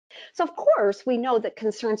So of course, we know that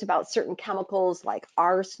concerns about certain chemicals like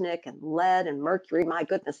arsenic and lead and mercury, my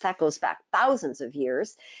goodness, that goes back thousands of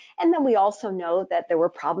years. And then we also know that there were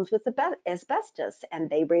problems with asbestos, and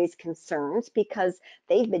they raise concerns because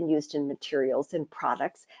they've been used in materials and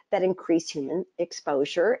products that increase human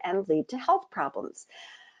exposure and lead to health problems.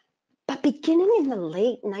 But beginning in the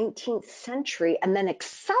late 19th century and then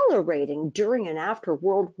accelerating during and after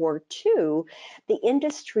World War II, the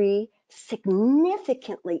industry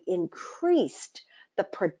significantly increased the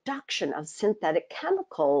production of synthetic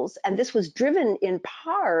chemicals. And this was driven in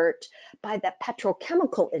part by the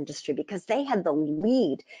petrochemical industry because they had the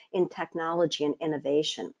lead in technology and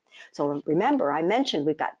innovation. So remember, I mentioned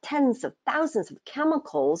we've got tens of thousands of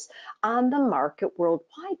chemicals on the market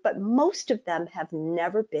worldwide, but most of them have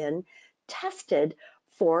never been tested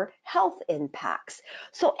for health impacts.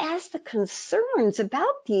 So as the concerns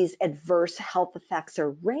about these adverse health effects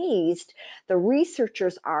are raised, the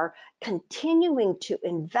researchers are continuing to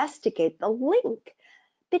investigate the link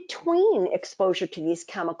between exposure to these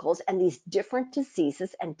chemicals and these different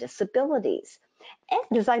diseases and disabilities.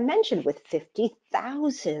 And as I mentioned, with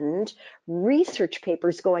 50,000 research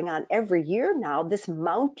papers going on every year now, this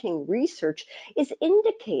mounting research is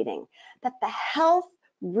indicating that the health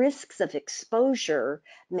risks of exposure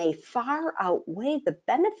may far outweigh the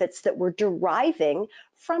benefits that we're deriving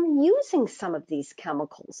from using some of these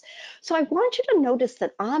chemicals. So I want you to notice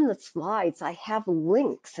that on the slides I have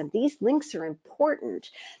links, and these links are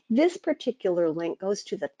important. This particular link goes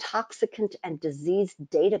to the Toxicant and Disease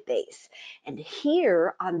Database. And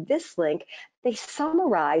here on this link, they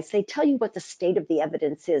summarize, they tell you what the state of the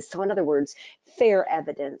evidence is. So in other words, fair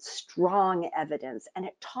evidence, strong evidence, and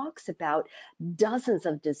it talks about dozens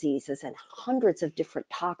of diseases and hundreds of different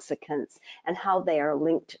toxicants and how they are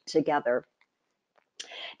linked together.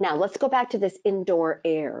 Now, let's go back to this indoor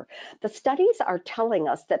air. The studies are telling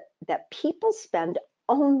us that people spend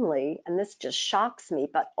only, and this just shocks me,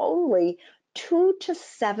 but only 2 to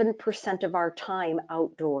 7% of our time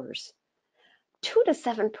outdoors. 2 to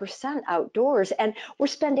 7% outdoors, and we're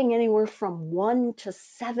spending anywhere from 1 to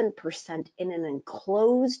 7% in an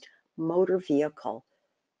enclosed motor vehicle.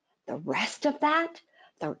 The rest of that,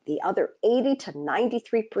 the other 80 to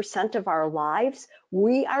 93% of our lives,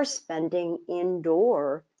 we are spending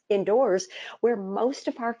indoors where most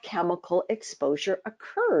of our chemical exposure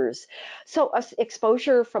occurs. So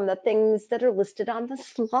exposure from the things that are listed on the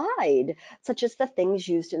slide, such as the things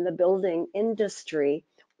used in the building industry,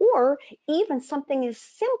 or even something as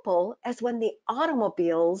simple as when the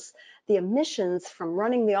emissions from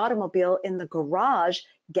running the automobile in the garage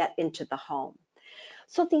get into the home.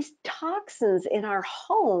 So these toxins in our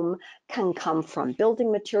home can come from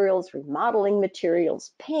building materials, remodeling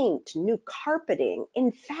materials, paint, new carpeting.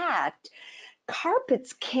 In fact,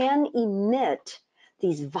 carpets can emit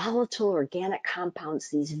these volatile organic compounds,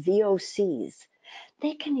 these VOCs.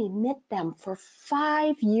 They can emit them for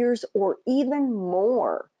 5 years or even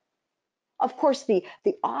more. Of course, the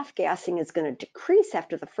off-gassing is going to decrease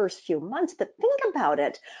after the first few months, but think about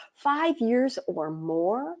it, 5 years or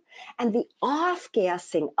more, and the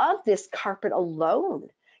off-gassing of this carpet alone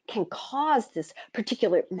can cause this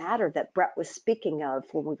particulate matter that Brett was speaking of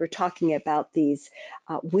when we were talking about these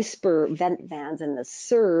whisper vent vans and the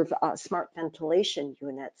serve smart ventilation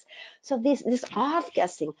units. So this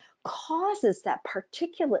off-gassing causes that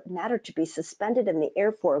particulate matter to be suspended in the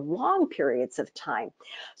air for long periods of time.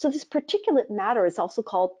 So this particulate matter is also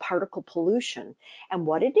called particle pollution. And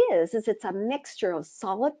what it is it's a mixture of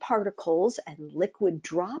solid particles and liquid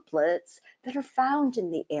droplets that are found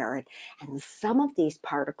in the air. And some of these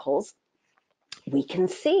particles we can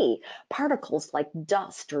see, particles like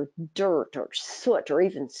dust or dirt or soot or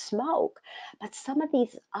even smoke, but some of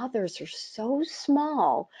these others are so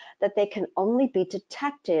small that they can only be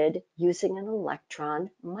detected using an electron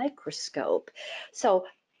microscope. So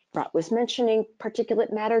Brett was mentioning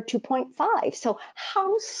particulate matter 2.5. So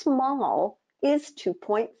how small is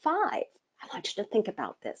 2.5? I want you to think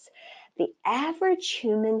about this. The average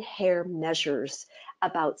human hair measures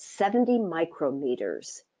about 70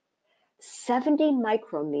 micrometers. 70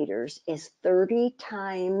 micrometers is 30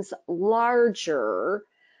 times larger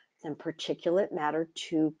than particulate matter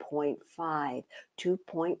 2.5.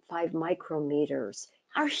 2.5 micrometers.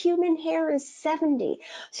 Our human hair is 70.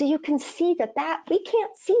 So you can see that we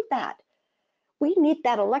can't see that. We need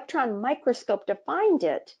that electron microscope to find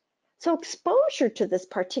it. So exposure to this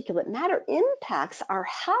particulate matter impacts our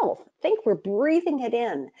health. Think we're breathing it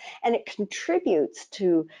in, and it contributes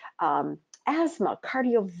to asthma,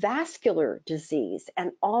 cardiovascular disease,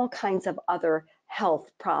 and all kinds of other health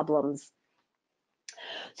problems.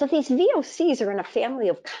 So these VOCs are in a family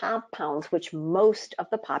of compounds which most of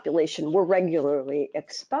the population were regularly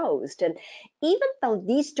exposed. And even though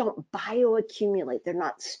these don't bioaccumulate, they're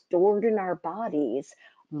not stored in our bodies,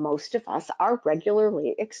 most of us are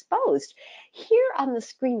regularly exposed. Here on the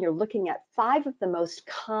screen, you're looking at 5 of the most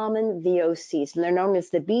common VOCs, and they're known as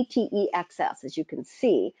the BTEXS, as you can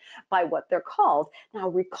see by what they're called. Now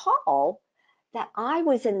recall that I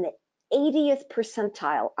was in the 80th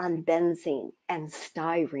percentile on benzene and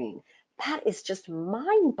styrene. That is just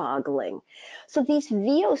mind-boggling. So these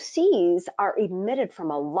VOCs are emitted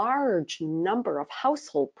from a large number of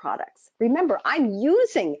household products. Remember, I'm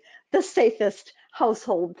using the safest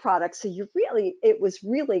household products, so it was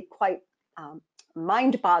really quite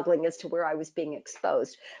mind-boggling as to where I was being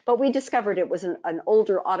exposed. But we discovered it was an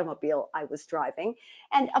older automobile I was driving,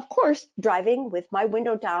 and of course, driving with my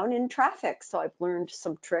window down in traffic. So I've learned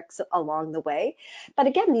some tricks along the way. But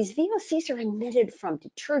again, these VOCs are emitted from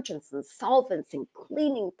detergents and solvents and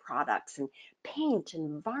cleaning products and paint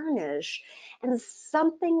and varnish. And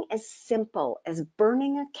something as simple as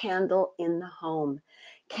burning a candle in the home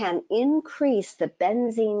can increase the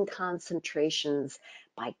benzene concentrations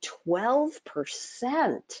by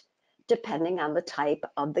 12%, depending on the type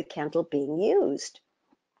of the candle being used.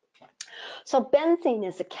 So benzene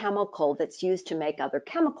is a chemical that's used to make other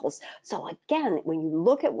chemicals. So again, when you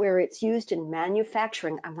look at where it's used in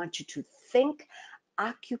manufacturing, I want you to think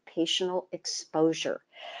occupational exposure.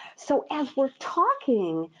 So as we're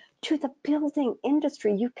talking to the building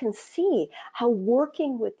industry, you can see how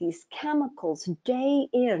working with these chemicals day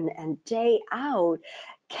in and day out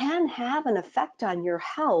can have an effect on your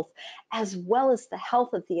health, as well as the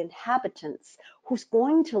health of the inhabitants who's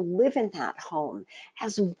going to live in that home,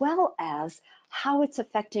 as well as how it's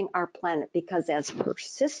affecting our planet, because as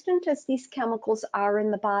persistent as these chemicals are in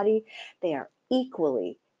the body, they are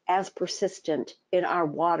equally as persistent in our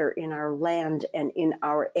water, in our land, and in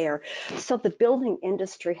our air. So the building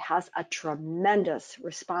industry has a tremendous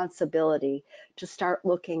responsibility to start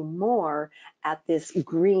looking more at this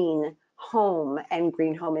green home and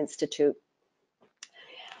GreenHome Institute.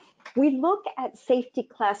 We look at safety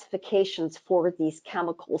classifications for these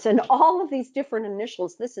chemicals and all of these different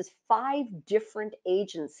initials. This is 5 different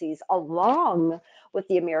agencies along with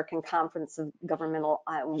the American Conference of Governmental,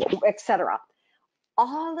 etc.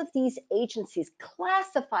 All of these agencies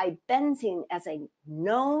classify benzene as a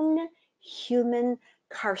known human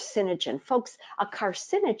carcinogen. Folks, a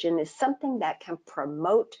carcinogen is something that can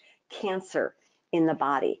promote cancer in the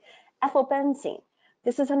body. Ethylbenzene,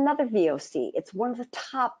 this is another VOC. It's one of the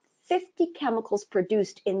top 50 chemicals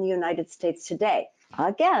produced in the United States today.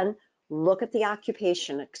 Again, look at the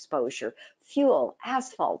occupation exposure: fuel,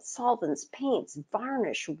 asphalt, solvents, paints,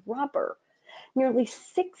 varnish, rubber. Nearly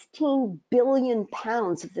 16 billion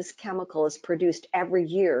pounds of this chemical is produced every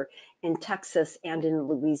year in Texas and in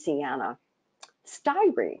Louisiana.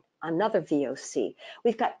 Styrene, another VOC.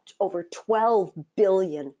 We've got over 12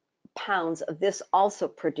 billion pounds of this also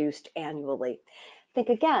produced annually. Think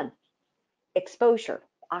again, exposure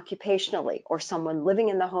occupationally or someone living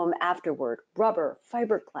in the home afterward: rubber,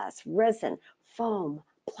 fiberglass, resin, foam,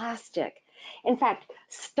 plastic. In fact,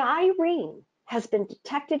 styrene has been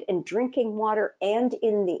detected in drinking water and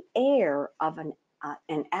in the air of an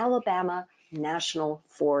Alabama national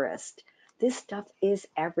forest. This stuff is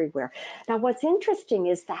everywhere. Now, what's interesting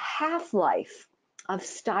is the half-life of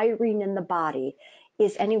styrene in the body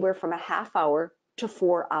is anywhere from a half hour to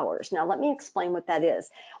 4 hours. Now, let me explain what that is.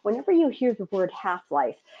 Whenever you hear the word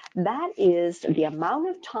half-life, that is the amount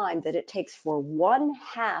of time that it takes for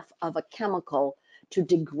 1/2 of a chemical to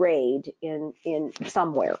degrade in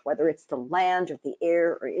somewhere, whether it's the land or the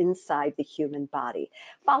air or inside the human body,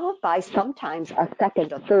 followed by sometimes a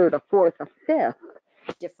second, a third, a fourth, a fifth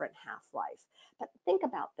different half-life. But think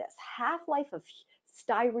about this. Half-life of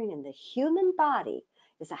styrene in the human body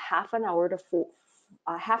is a half an hour to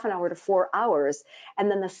 4 hours, and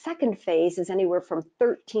then the second phase is anywhere from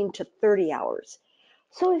 13 to 30 hours.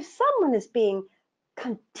 So if someone is being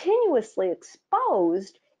continuously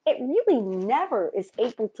exposed, it really never is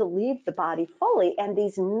able to leave the body fully, and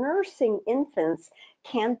these nursing infants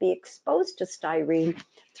can be exposed to styrene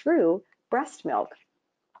through breast milk.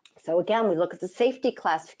 So again, we look at the safety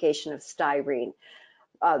classification of styrene.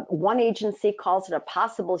 One agency calls it a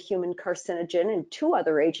possible human carcinogen, and 2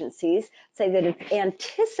 other agencies say that it's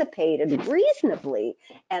anticipated, reasonably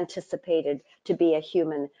anticipated, to be a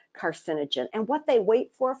human carcinogen. And what they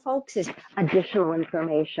wait for, folks, is additional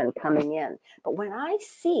information coming in. But when I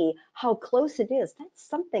see how close it is, that's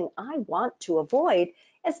something I want to avoid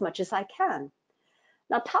as much as I can.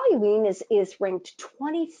 Now, toluene is ranked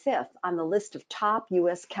 25th on the list of top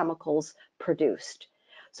U.S. chemicals produced.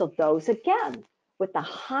 So those, again, with the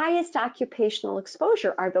highest occupational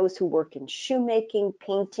exposure are those who work in shoemaking,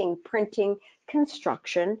 painting, printing,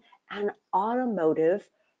 construction, and automotive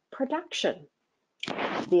production.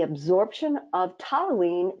 The absorption of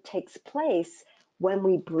toluene takes place when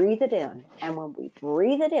we breathe it in. And when we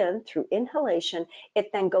breathe it in through inhalation,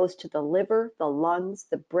 it then goes to the liver, the lungs,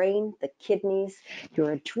 the brain, the kidneys,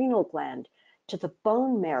 your adrenal gland, to the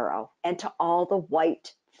bone marrow, and to all the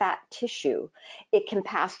white fat tissue. It can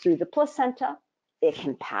pass through the placenta. It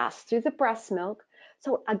can pass through the breast milk.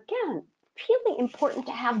 So again, really important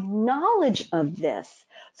to have knowledge of this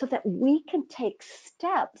so that we can take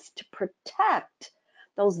steps to protect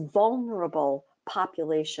those vulnerable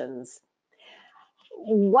populations.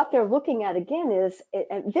 What they're looking at again is,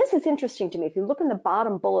 and this is interesting to me, if you look in the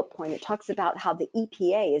bottom bullet point, it talks about how the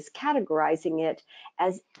EPA is categorizing it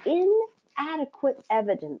as inadequate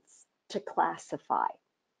evidence to classify.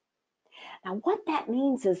 Now, what that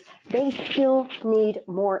means is they still need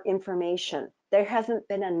more information. There hasn't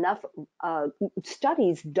been enough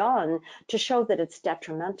studies done to show that it's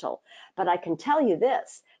detrimental. But I can tell you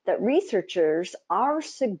this, that researchers are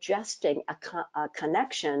suggesting a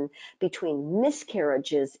connection between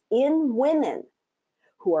miscarriages in women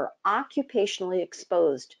who are occupationally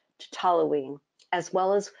exposed to toluene, as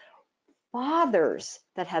well as fathers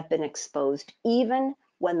that have been exposed, even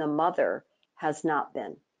when the mother has not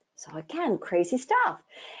been. So again, crazy stuff.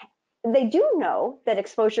 They do know that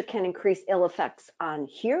exposure can increase ill effects on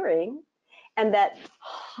hearing, and that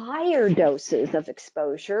higher doses of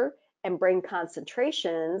exposure and brain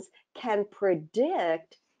concentrations can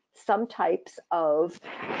predict some types of,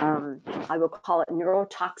 I will call it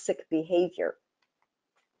neurotoxic behavior.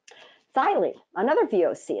 Xylene, another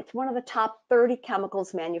VOC, it's one of the top 30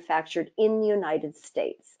 chemicals manufactured in the United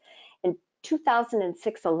States. In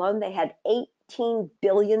 2006 alone, they had 18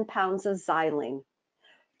 billion pounds of xylene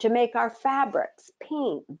to make our fabrics,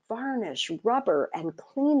 paint, varnish, rubber, and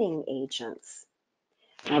cleaning agents.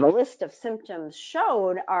 Now, the list of symptoms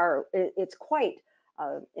shown it's quite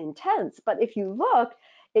intense, but if you look,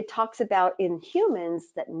 it talks about in humans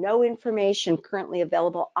that no information currently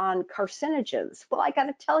available on carcinogens. Well, I got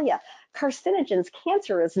to tell you, carcinogens,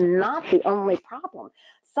 cancer is not the only problem.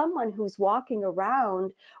 Someone who's walking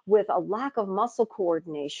around with a lack of muscle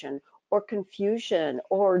coordination or confusion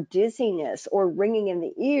or dizziness or ringing in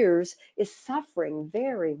the ears is suffering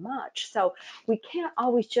very much. So we can't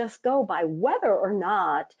always just go by whether or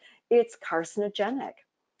not it's carcinogenic.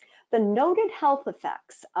 The noted health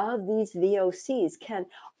effects of these VOCs can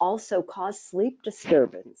also cause sleep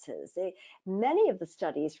disturbances. Many of the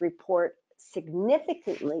studies report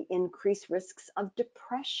significantly increased risks of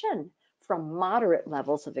depression from moderate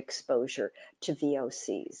levels of exposure to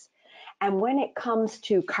VOCs. And when it comes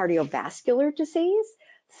to cardiovascular disease,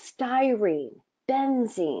 styrene,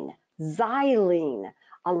 benzene, xylene,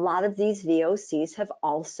 a lot of these VOCs have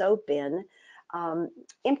also been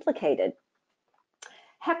implicated.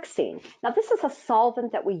 Hexene. Now, this is a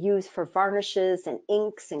solvent that we use for varnishes and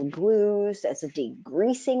inks and glues as a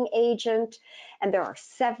degreasing agent. And there are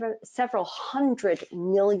several 100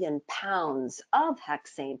 million pounds of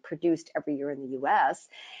hexane produced every year in the US.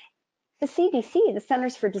 The CDC, the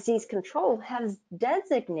Centers for Disease Control, has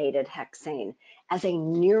designated hexane as a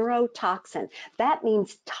neurotoxin. That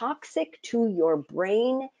means toxic to your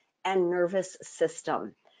brain and nervous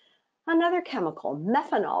system. Another chemical,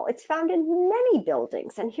 methanol, it's found in many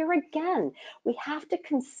buildings. And here again, we have to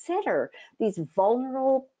consider these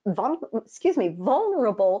vulnerable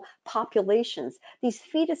populations, these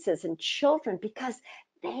fetuses and children, because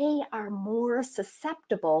they are more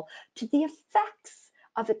susceptible to the effects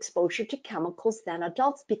of exposure to chemicals than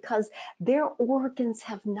adults because their organs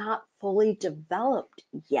have not fully developed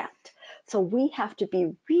yet. So we have to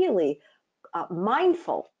be really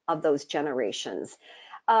mindful of those generations.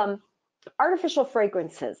 Artificial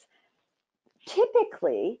fragrances.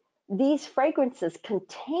 Typically, these fragrances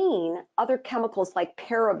contain other chemicals like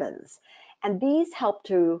parabens, and these help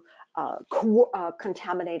to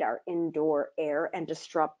contaminate our indoor air and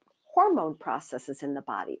disrupt hormone processes in the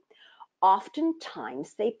body.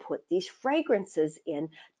 Oftentimes, they put these fragrances in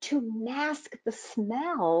to mask the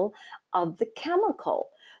smell of the chemical.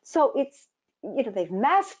 So it's, they've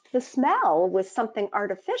masked the smell with something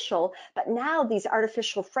artificial, but now these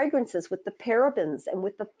artificial fragrances with the parabens and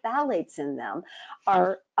with the phthalates in them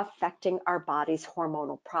are affecting our body's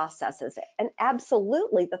hormonal processes. And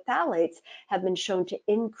absolutely, the phthalates have been shown to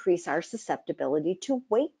increase our susceptibility to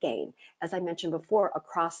weight gain, as I mentioned before,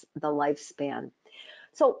 across the lifespan.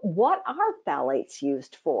 So what are phthalates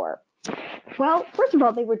used for? Well, first of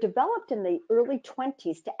all, they were developed in the early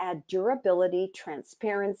 20s to add durability,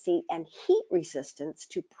 transparency, and heat resistance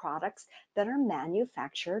to products that are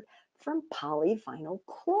manufactured from polyvinyl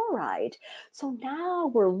chloride. So now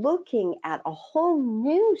we're looking at a whole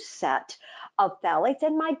new set of phthalates,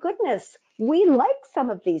 and my goodness, we like some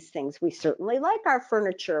of these things. We certainly like our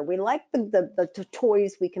furniture. We like the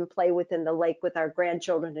toys we can play with in the lake with our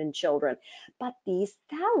grandchildren and children. But these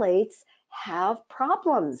phthalates have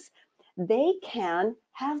problems. They can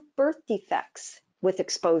have birth defects with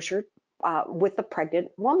exposure with a pregnant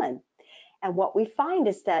woman. And what we find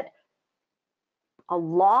is that a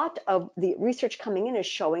lot of the research coming in is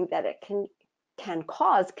showing that it can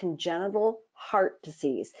cause congenital heart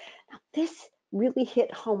disease. Now, this really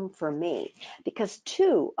hit home for me because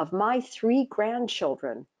 2 of my 3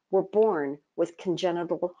 grandchildren were born with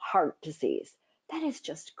congenital heart disease. That is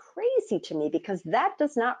just crazy to me because that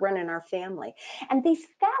does not run in our family. And these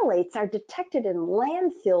phthalates are detected in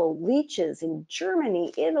landfill leaches in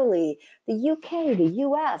Germany, Italy, the UK, the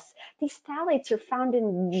US. These phthalates are found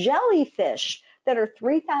in jellyfish that are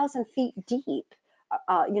 3,000 feet deep,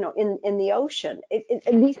 in the ocean.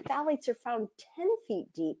 And these phthalates are found 10 feet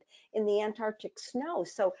deep in the Antarctic snow.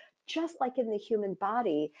 So just like in the human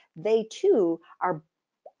body, they too are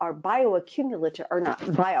bioaccumulative, or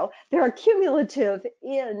not bio, they're accumulative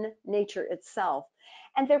in nature itself.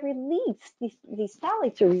 And they're released, these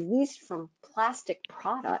phthalates are released from plastic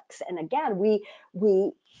products. And again, we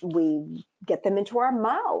get them into our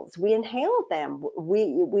mouths, we inhale them,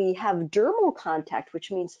 we have dermal contact, which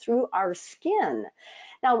means through our skin.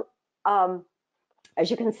 Now, as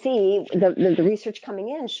you can see, the research coming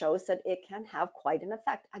in shows that it can have quite an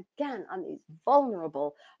effect, again, on these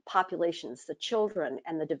vulnerable populations, the children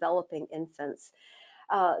and the developing infants.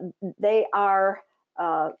 They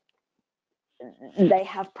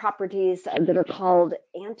have properties that are called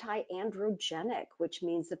anti-androgenic, which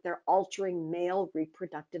means that they're altering male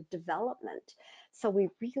reproductive development. So we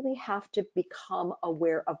really have to become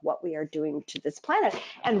aware of what we are doing to this planet,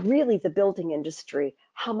 and really the building industry,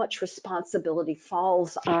 how much responsibility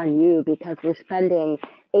falls on you, because we're spending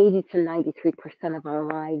 80 to 93% of our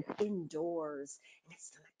lives indoors, and it's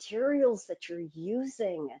the materials that you're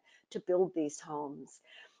using to build these homes.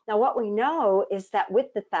 Now, what we know is that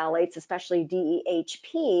with the phthalates, especially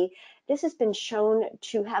DEHP, this has been shown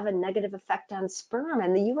to have a negative effect on sperm,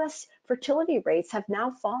 and the US fertility rates have now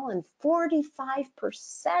fallen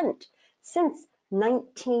 45% since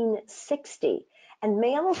 1960. And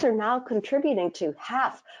males are now contributing to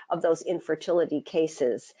half of those infertility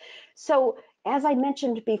cases. So, as I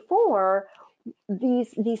mentioned before, these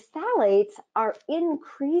phthalates are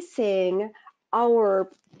increasing our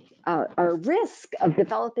risk of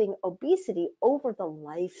developing obesity over the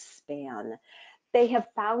lifespan. They have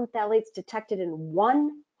found phthalates detected in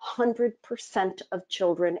 100% of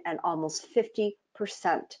children and almost 50%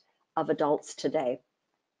 of adults today.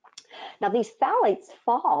 Now, these phthalates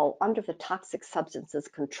fall under the Toxic Substances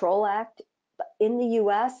Control Act. But in the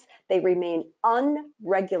US, they remain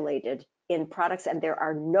unregulated in products, and there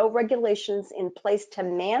are no regulations in place to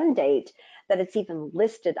mandate that it's even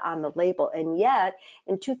listed on the label. And yet,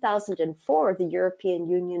 in 2004, the European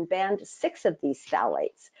Union banned 6 of these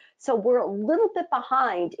phthalates. So we're a little bit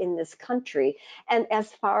behind in this country. And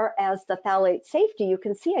as far as the phthalate safety, you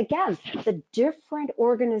can see again the different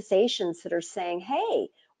organizations that are saying, hey,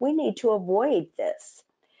 we need to avoid this.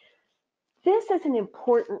 This is an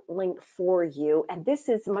important link for you, and this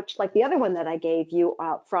is much like the other one that I gave you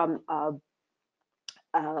from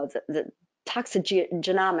the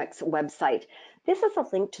Toxigenomics website. This is a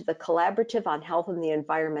link to the Collaborative on Health and the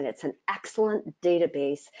Environment. It's an excellent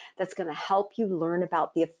database that's going to help you learn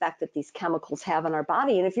about the effect that these chemicals have on our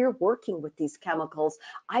body. And if you're working with these chemicals,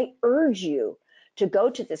 I urge you to go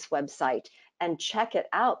to this website and check it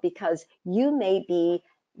out, because you may be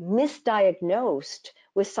misdiagnosed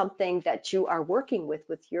with something that you are working with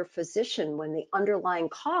your physician when the underlying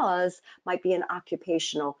cause might be an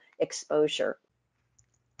occupational exposure.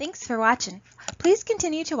 Thanks for watching. Please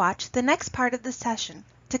continue to watch the next part of the session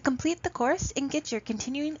to complete the course and get your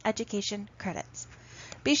continuing education credits.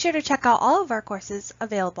 Be sure to check out all of our courses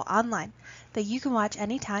available online that you can watch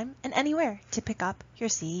anytime and anywhere to pick up your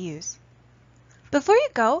CEUs. Before you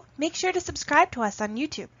go, make sure to subscribe to us on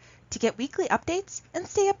YouTube to get weekly updates and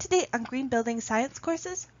stay up to date on green building science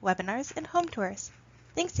courses, webinars, and home tours.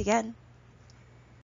 Thanks again.